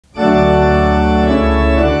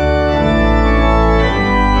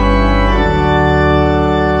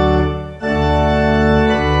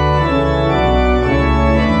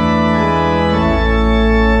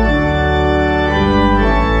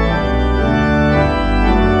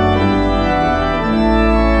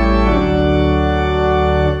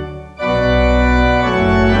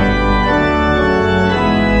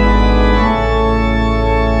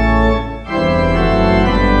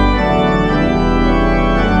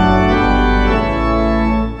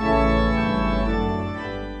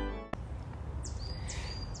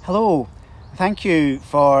Hello, thank you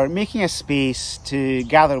for making a space to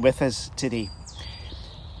gather with us today.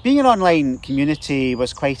 Being an online community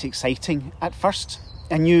was quite exciting at first,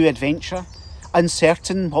 a new adventure,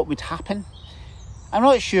 uncertain what would happen. I'm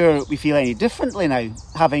not sure we feel any differently now,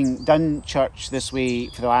 having done church this way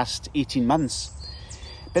for the last 18 months.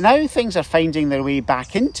 But now things are finding their way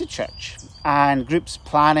back into church and groups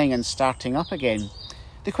planning and starting up again.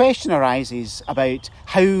 The question arises about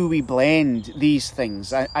how we blend these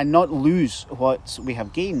things and not lose what we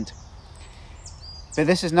have gained. But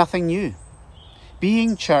this is nothing new.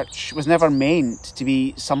 Being church was never meant to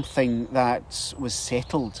be something that was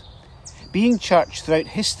settled. Being church throughout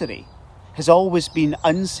history has always been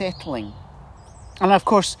unsettling. And of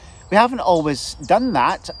course, we haven't always done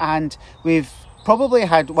that, and we've probably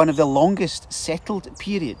had one of the longest settled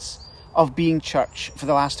periods of being church for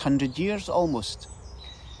the last 100 years almost.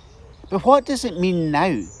 But what does it mean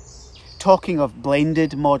now? Talking of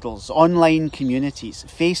blended models, online communities,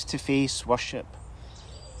 face-to-face worship.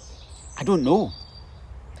 I don't know.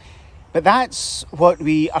 But that's what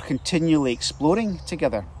we are continually exploring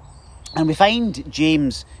together. And we find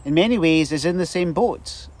James, in many ways, is in the same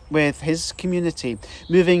boat with his community,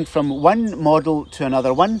 moving from one model to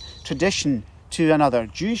another, one tradition to another,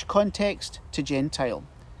 Jewish context to Gentile.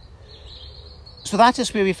 So that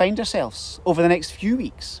is where we find ourselves over the next few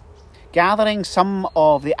weeks, gathering some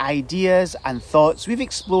of the ideas and thoughts we've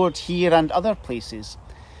explored here and other places,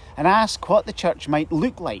 and ask what the church might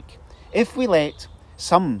look like if we let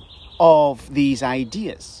some of these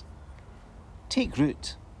ideas take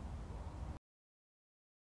root.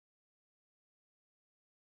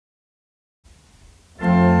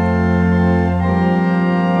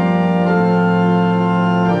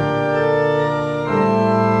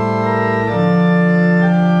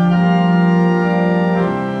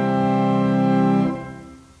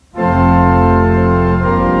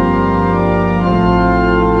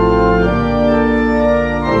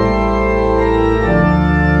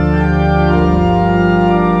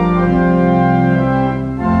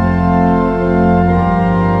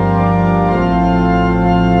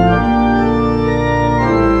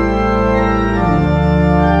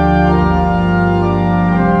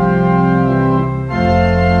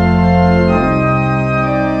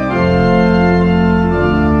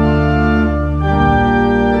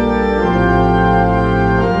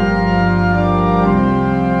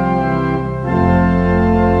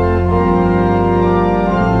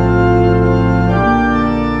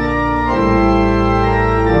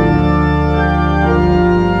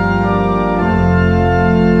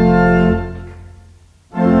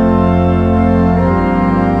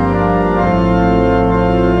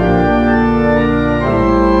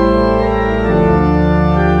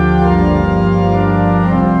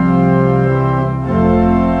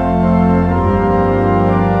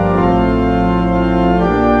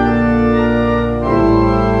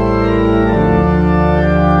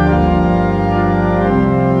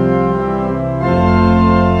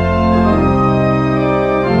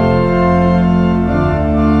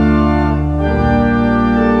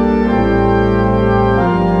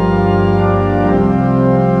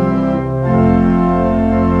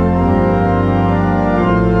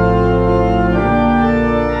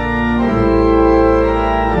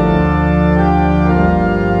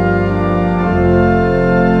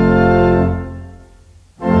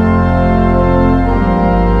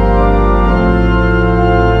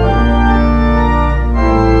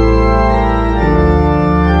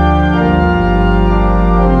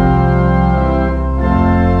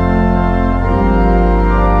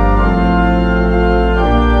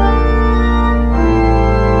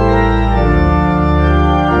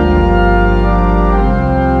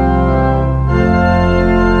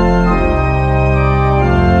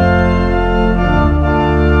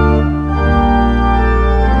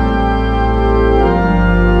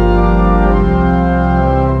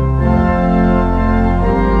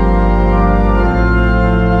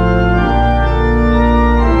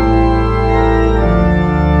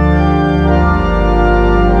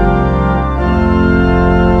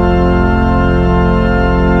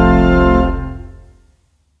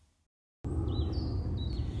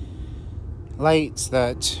 Light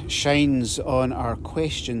that shines on our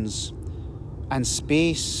questions and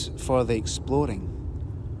space for the exploring.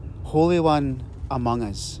 Holy One among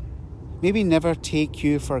us, may we never take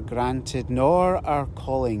you for granted, nor our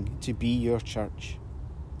calling to be your church.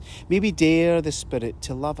 May we dare the Spirit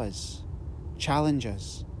to love us, challenge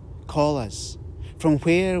us, call us from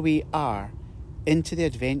where we are into the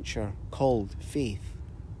adventure called faith.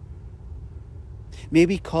 May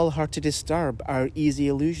we call her to disturb our easy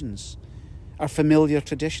illusions, our familiar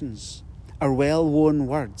traditions, our well-worn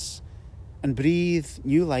words and breathe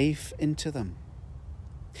new life into them.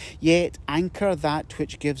 Yet anchor that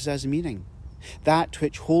which gives us meaning, that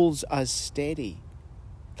which holds us steady,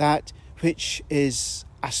 that which is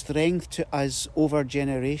a strength to us over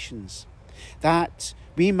generations, that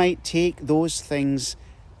we might take those things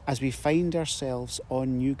as we find ourselves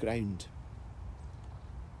on new ground.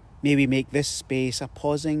 May we make this space a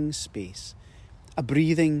pausing space, a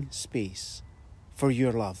breathing space for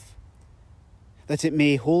your love, that it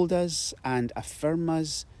may hold us and affirm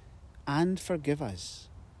us and forgive us.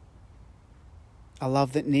 A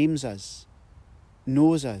love that names us,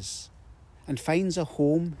 knows us, and finds a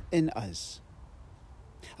home in us.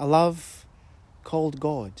 A love called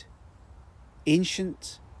God,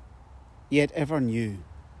 ancient yet ever new.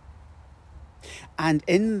 And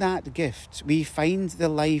in that gift we find the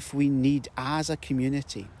life we need as a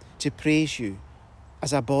community to praise you,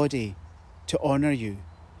 as a body to honour you,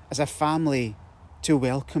 as a family to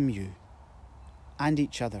welcome you and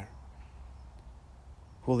each other.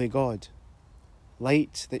 Holy God,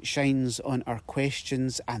 light that shines on our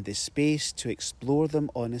questions and the space to explore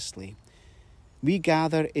them honestly, we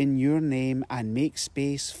gather in your name and make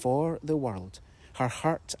space for the world, her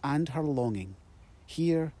hurt and her longing,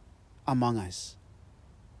 here among us.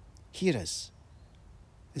 Hear us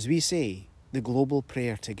as we say the global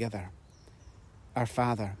prayer together. Our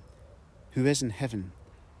Father, who is in heaven,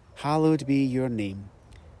 hallowed be your name.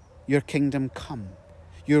 Your kingdom come,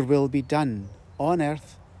 your will be done on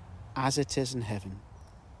earth as it is in heaven.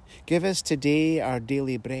 Give us today our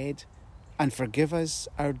daily bread, and forgive us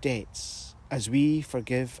our debts as we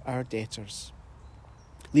forgive our debtors.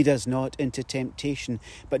 Lead us not into temptation,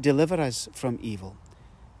 but deliver us from evil.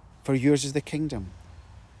 For yours is the kingdom,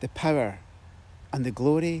 the power, and the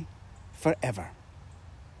glory forever.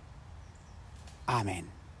 Amen.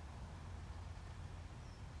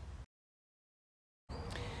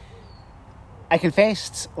 I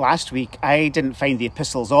confessed last week I didn't find the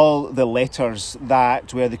epistles, all the letters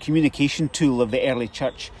that were the communication tool of the early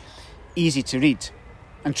church, easy to read.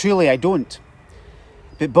 And truly I don't.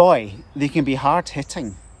 But boy, they can be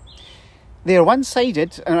hard-hitting. They are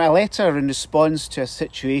one-sided, and a letter in response to a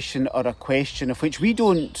situation or a question of which we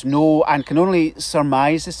don't know and can only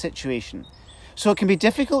surmise the situation. So it can be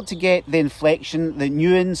difficult to get the inflection, the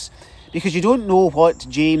nuance, because you don't know what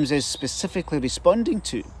James is specifically responding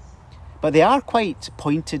to. But they are quite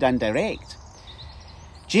pointed and direct.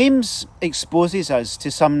 James exposes us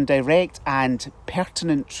to some direct and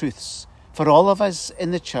pertinent truths for all of us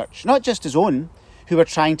in the church, not just his own, who were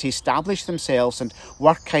trying to establish themselves and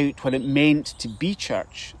work out what it meant to be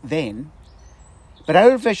church then, but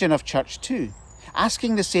our vision of church too,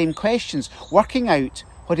 asking the same questions, working out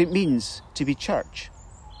what it means to be church.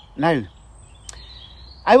 Now,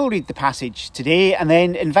 I will read the passage today and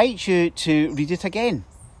then invite you to read it again,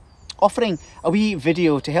 offering a wee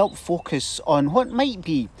video to help focus on what might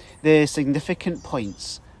be the significant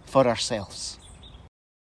points for ourselves.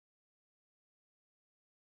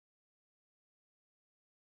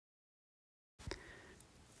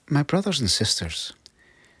 My brothers and sisters,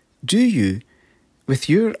 do you, with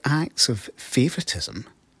your acts of favouritism,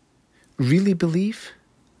 really believe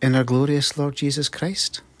in our glorious Lord Jesus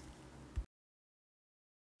Christ?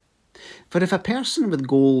 For if a person with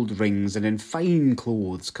gold rings and in fine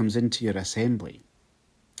clothes comes into your assembly,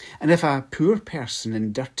 and if a poor person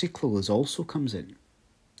in dirty clothes also comes in,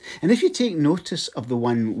 and if you take notice of the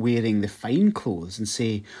one wearing the fine clothes and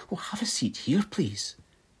say, "Oh, have a seat here, please,"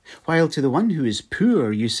 while to the one who is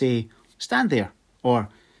poor you say, "Stand there," or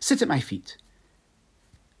 "Sit at my feet,"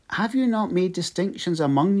 have you not made distinctions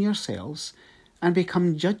among yourselves and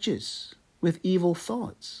become judges with evil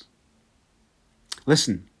thoughts?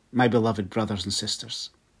 Listen, my beloved brothers and sisters.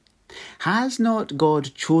 Has not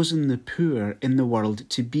God chosen the poor in the world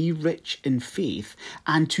to be rich in faith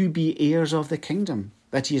and to be heirs of the kingdom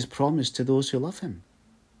that he has promised to those who love him?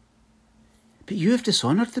 But you have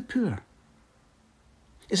dishonoured the poor.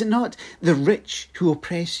 Is it not the rich who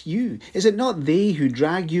oppress you? Is it not they who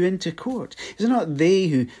drag you into court? Is it not they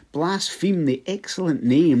who blaspheme the excellent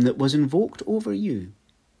name that was invoked over you?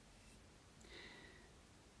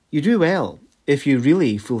 You do well if you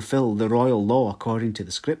really fulfil the royal law according to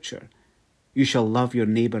the Scripture. You shall love your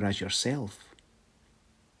neighbour as yourself.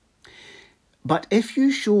 But if you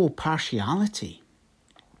show partiality,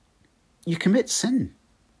 you commit sin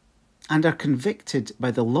and are convicted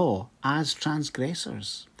by the law as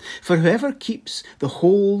transgressors. For whoever keeps the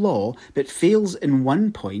whole law but fails in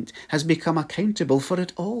one point has become accountable for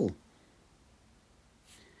it all.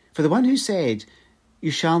 For the one who said,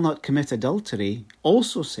 "You shall not commit adultery,"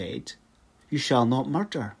 also said, "You shall not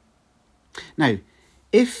murder." Now,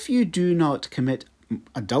 If you do not commit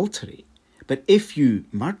adultery, but if you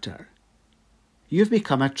murder, you have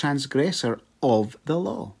become a transgressor of the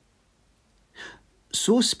law.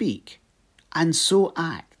 So speak and so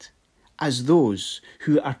act as those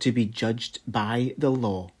who are to be judged by the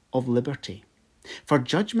law of liberty. For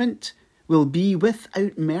judgment will be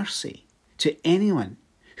without mercy to anyone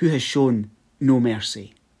who has shown no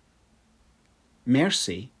mercy.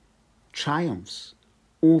 Mercy triumphs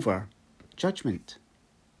over judgment.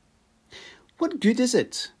 What good is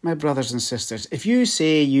it, my brothers and sisters, if you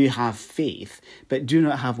say you have faith but do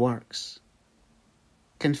not have works?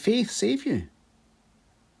 Can faith save you?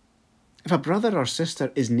 If a brother or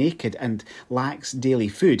sister is naked and lacks daily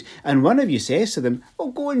food, and one of you says to them,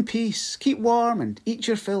 "Oh, go in peace, keep warm and eat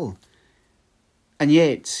your fill," and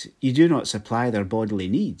yet you do not supply their bodily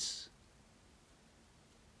needs,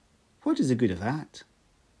 what is the good of that?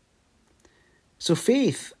 So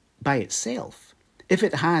faith by itself, if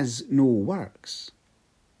it has no works,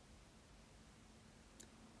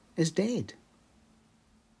 is dead.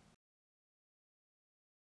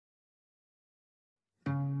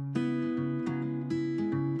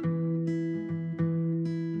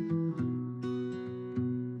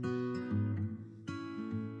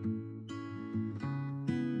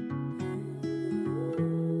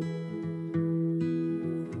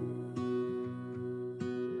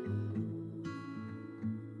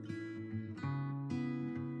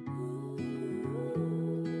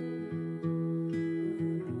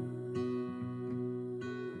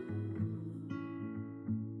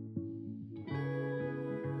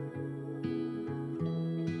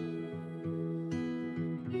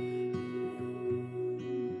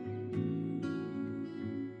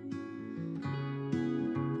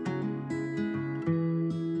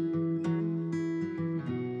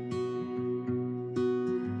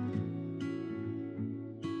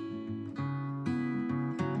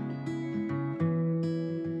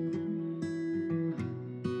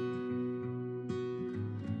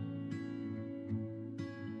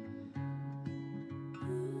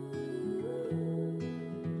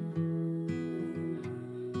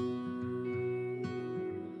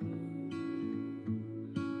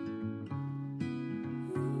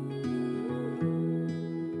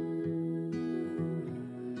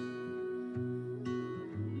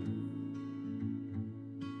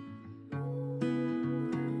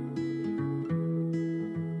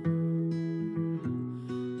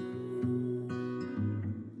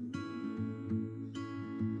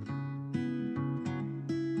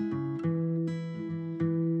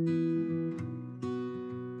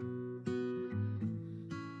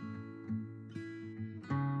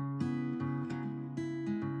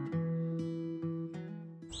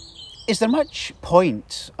 Is there much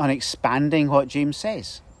point on expanding what James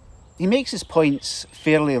says? He makes his points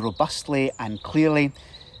fairly robustly and clearly.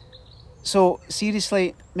 So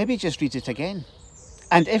seriously, maybe just read it again.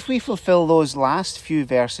 And if we fulfil those last few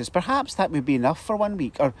verses, perhaps that would be enough for 1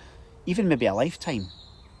 week, or even maybe a lifetime.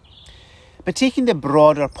 But taking the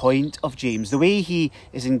broader point of James, the way he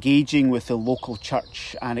is engaging with the local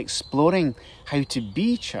church and exploring how to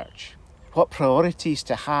be church, what priorities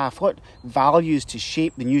to have, what values to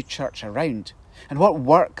shape the new church around, and what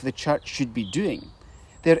work the church should be doing,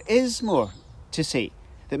 there is more to say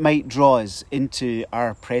that might draw us into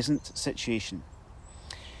our present situation.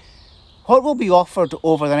 What will be offered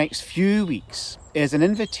over the next few weeks is an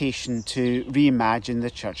invitation to reimagine the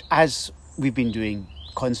church, as we've been doing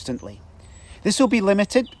constantly. This will be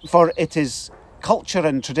limited, for it is culture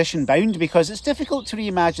and tradition bound, because it's difficult to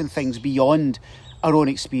reimagine things beyond our own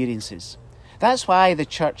experiences. That's why the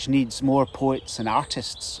church needs more poets and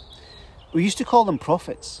artists. We used to call them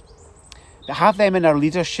prophets. But have them in our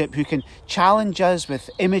leadership who can challenge us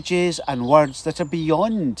with images and words that are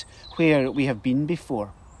beyond where we have been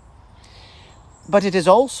before. But it is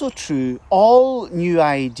also true, all new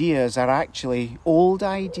ideas are actually old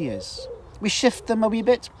ideas. We shift them a wee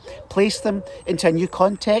bit, place them into a new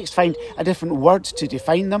context, find a different word to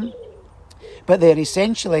define them. But they're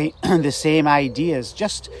essentially the same ideas,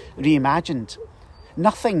 just reimagined.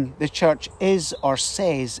 Nothing the church is or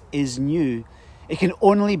says is new. It can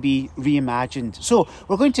only be reimagined. So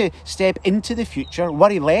we're going to step into the future,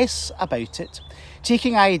 worry less about it,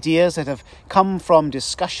 taking ideas that have come from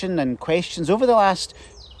discussion and questions over the last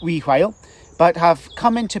wee while, but have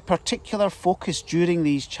come into particular focus during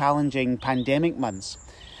these challenging pandemic months,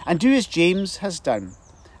 and do as James has done,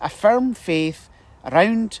 a firm faith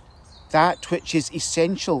around that which is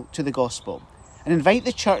essential to the gospel, and invite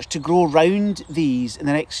the church to grow round these in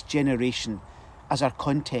the next generation as our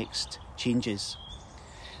context changes.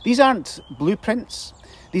 These aren't blueprints.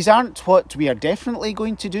 These aren't what we are definitely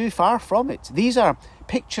going to do, far from it. These are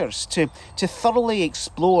pictures, to thoroughly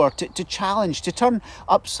explore, to challenge, to turn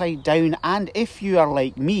upside down, and if you are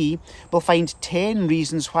like me, we'll find 10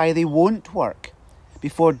 reasons why they won't work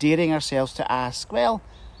before daring ourselves to ask, well,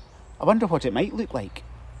 I wonder what it might look like.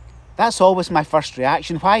 That's always my first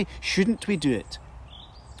reaction. Why shouldn't we do it?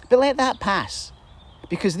 But let that pass,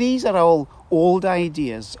 because these are all old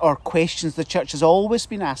ideas or questions the church has always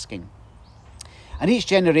been asking. And each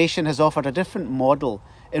generation has offered a different model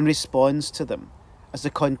in response to them as the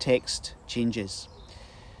context changes.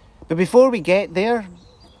 But before we get there,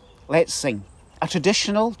 let's sing a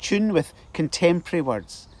traditional tune with contemporary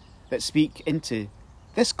words that speak into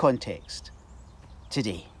this context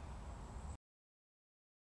today.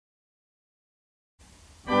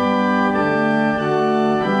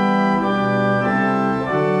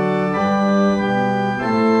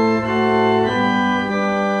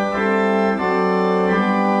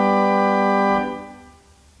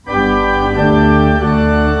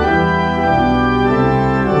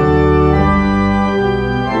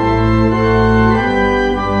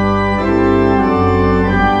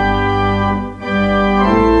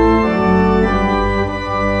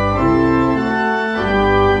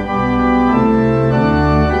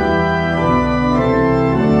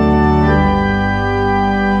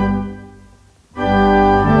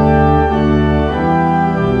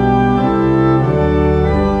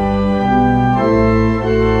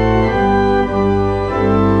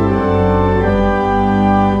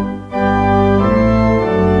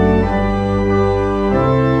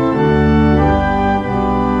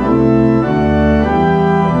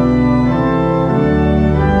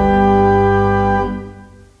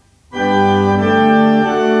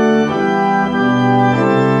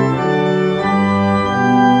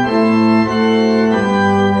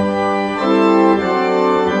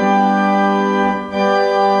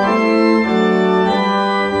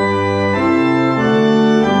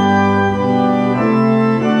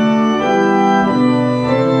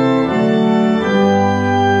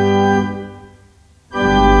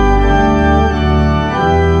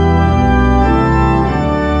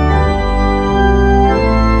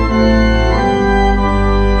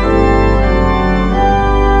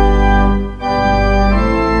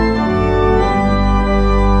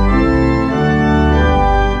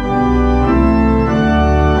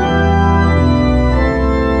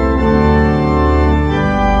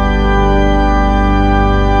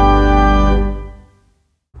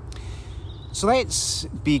 So let's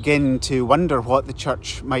begin to wonder what the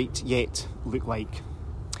church might yet look like.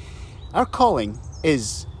 Our calling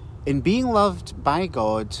is, in being loved by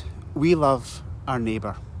God, we love our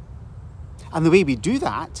neighbour. And the way we do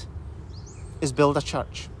that is build a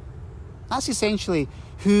church. That's essentially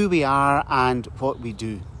who we are and what we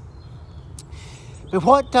do. But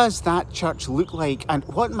what does that church look like, and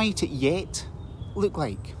what might it yet look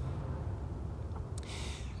like?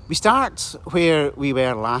 We start where we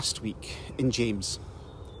were last week in James,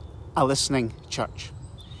 a listening church.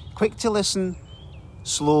 Quick to listen,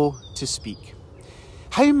 slow to speak.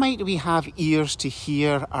 How might we have ears to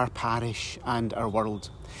hear our parish and our world?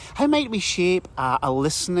 How might we shape a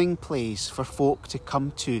listening place for folk to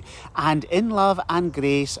come to, and in love and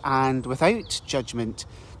grace and without judgment,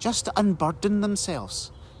 just to unburden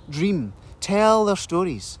themselves, dream, tell their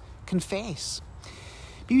stories, confess?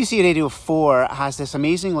 BBC Radio 4 has this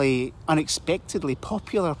amazingly, unexpectedly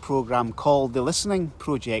popular programme called The Listening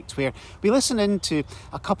Project, where we listen in to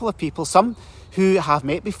a couple of people, some who have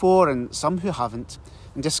met before and some who haven't,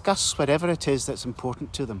 and discuss whatever it is that's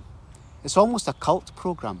important to them. It's almost a cult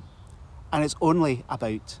programme, and it's only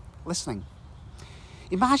about listening.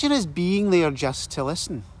 Imagine us being there just to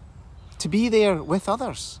listen, to be there with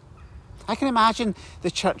others. I can imagine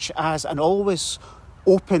the church as an always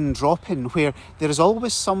open drop-in, where there is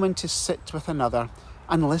always someone to sit with another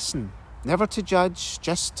and listen, never to judge,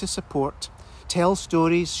 just to support, tell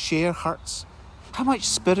stories, share hurts. How much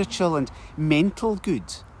spiritual and mental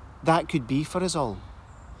good that could be for us all.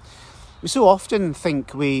 We so often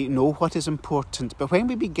think we know what is important, but when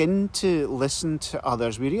we begin to listen to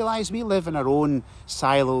others, we realise we live in our own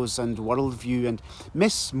silos and worldview and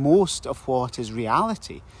miss most of what is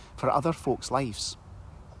reality for other folks' lives.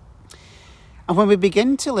 And when we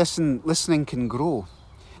begin to listen, listening can grow.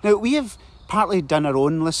 Now, we have partly done our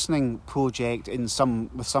own listening project with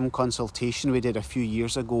some consultation we did a few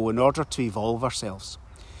years ago in order to evolve ourselves.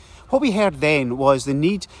 What we heard then was the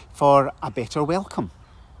need for a better welcome.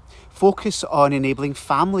 Focus on enabling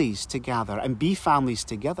families to gather and be families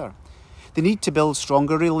together. The need to build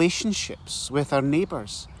stronger relationships with our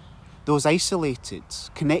neighbours, those isolated,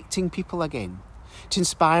 connecting people again, to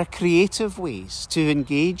inspire creative ways to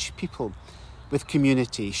engage people with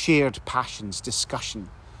community, shared passions, discussion,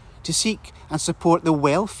 to seek and support the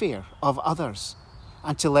welfare of others,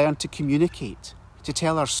 and to learn to communicate, to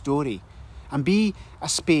tell our story, and be a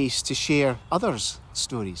space to share others'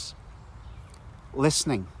 stories.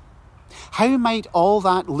 Listening. How might all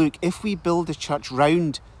that look if we build a church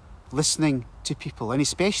round listening to people, and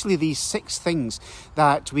especially these 6 things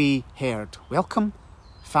that we heard? Welcome,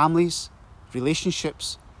 families,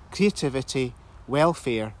 relationships, creativity,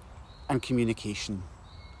 welfare, and communication.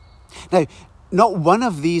 Now, not one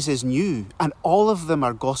of these is new, and all of them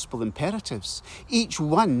are gospel imperatives. Each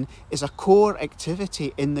one is a core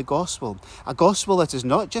activity in the gospel. A gospel that is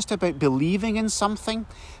not just about believing in something,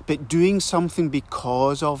 but doing something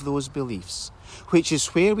because of those beliefs, which is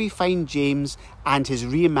where we find James and his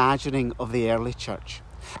reimagining of the early church.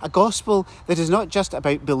 A gospel that is not just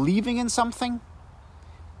about believing in something,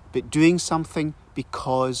 but doing something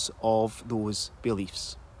because of those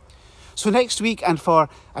beliefs. So next week and for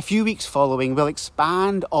a few weeks following, we'll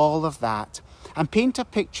expand all of that and paint a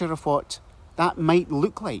picture of what that might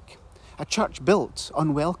look like. A church built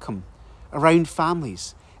on welcome, around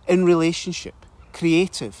families, in relationship,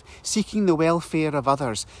 creative, seeking the welfare of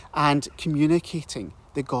others, and communicating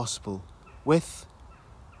the gospel with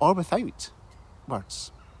or without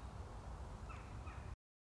words.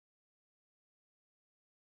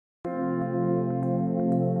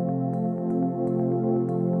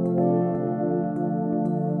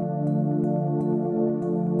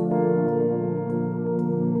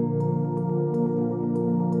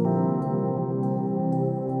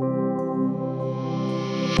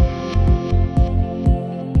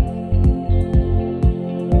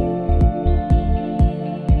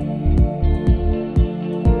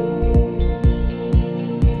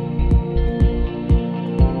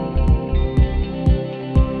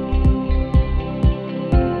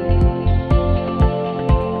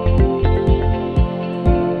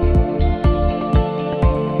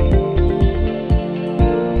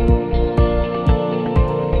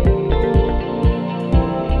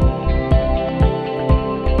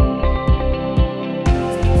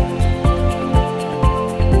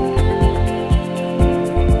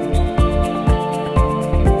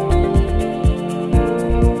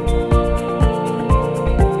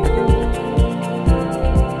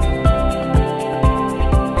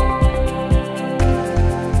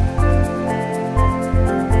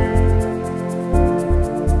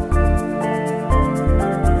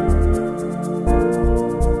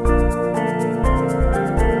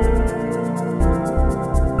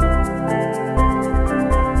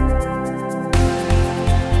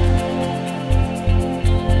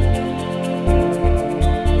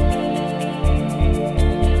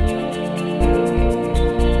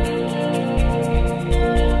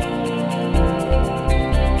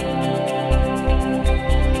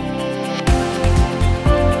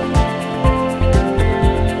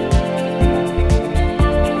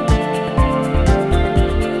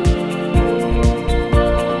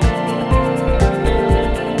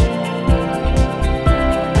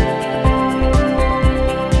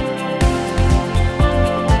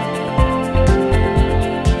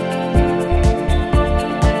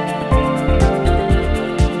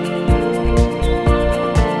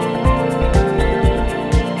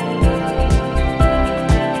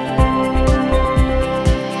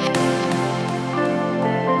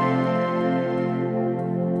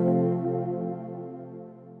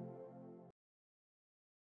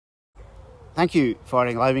 Thank you for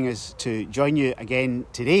allowing us to join you again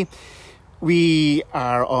today. We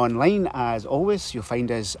are online as always. You'll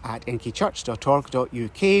find us at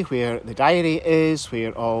nkchurch.org.uk, where the diary is,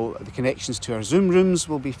 where all the connections to our Zoom rooms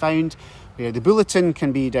will be found, where the bulletin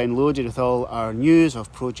can be downloaded with all our news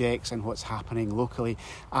of projects and what's happening locally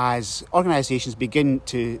as organisations begin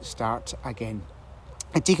to start again.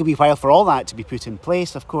 It'll take a wee while for all that to be put in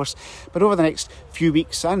place, of course, but over the next few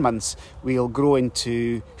weeks and months, we'll grow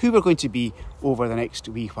into who we're going to be over the next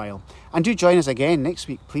wee while. And do join us again next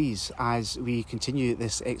week, please, as we continue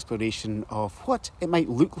this exploration of what it might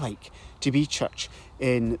look like to be church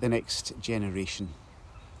in the next generation.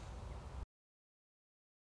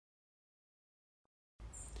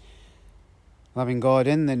 Loving God,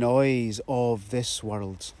 in the noise of this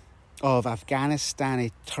world, of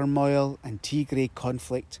Afghanistani turmoil and Tigray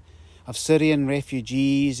conflict, of Syrian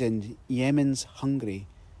refugees and Yemen's hungry,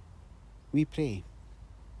 we pray.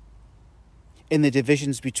 In the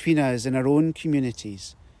divisions between us in our own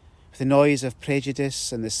communities, with the noise of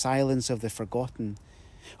prejudice and the silence of the forgotten,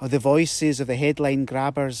 of the voices of the headline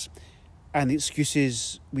grabbers and the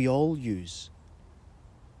excuses we all use,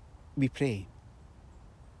 we pray.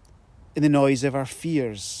 In the noise of our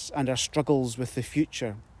fears and our struggles with the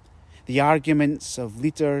future, the arguments of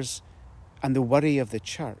leaders and the worry of the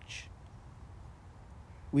church,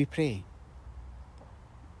 we pray.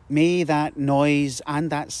 May that noise and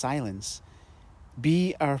that silence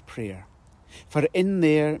be our prayer, for in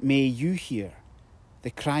there may you hear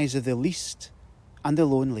the cries of the least and the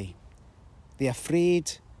lonely, the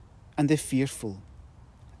afraid and the fearful,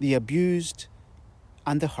 the abused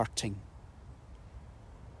and the hurting.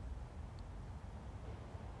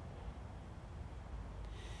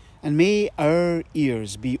 And may our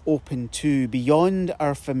ears be open to beyond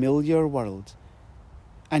our familiar world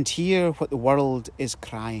and hear what the world is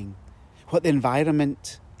crying, what the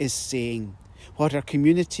environment is saying, what our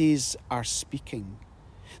communities are speaking,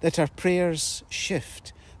 that our prayers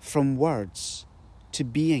shift from words to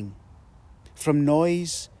being, from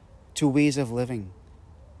noise to ways of living,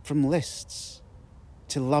 from lists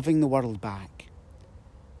to loving the world back.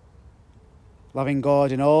 Loving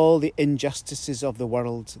God in all the injustices of the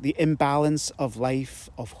world, the imbalance of life,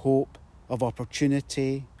 of hope, of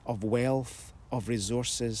opportunity, of wealth, of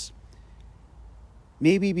resources.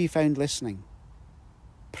 May we be found listening,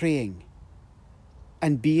 praying,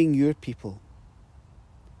 and being your people.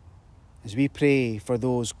 As we pray for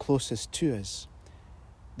those closest to us,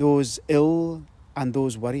 those ill and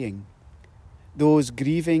those worrying, those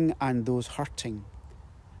grieving and those hurting,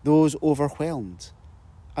 those overwhelmed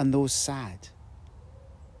and those sad.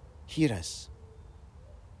 Hear us.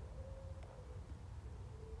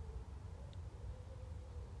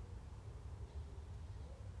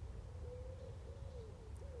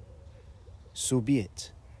 So be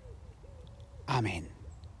it. Amen.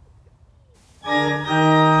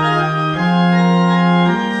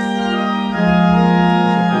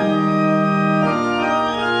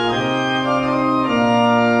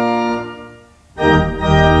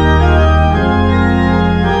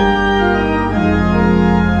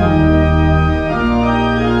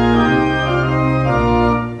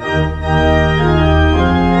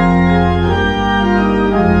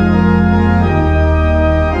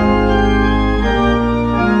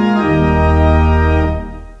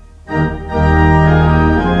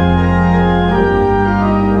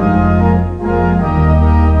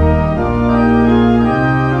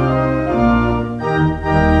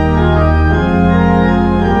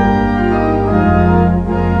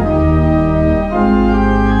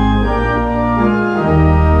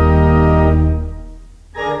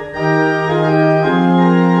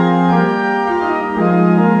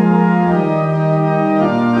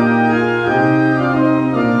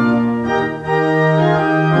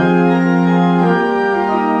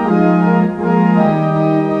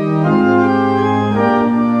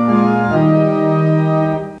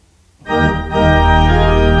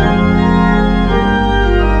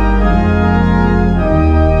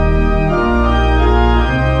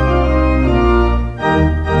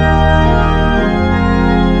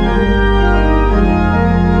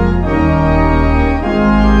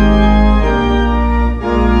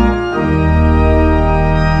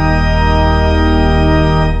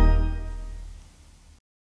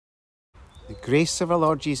 The grace of our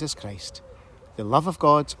Lord Jesus Christ, the love of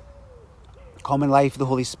God, the common life of the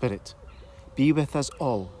Holy Spirit, be with us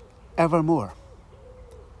all evermore.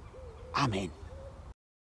 Amen.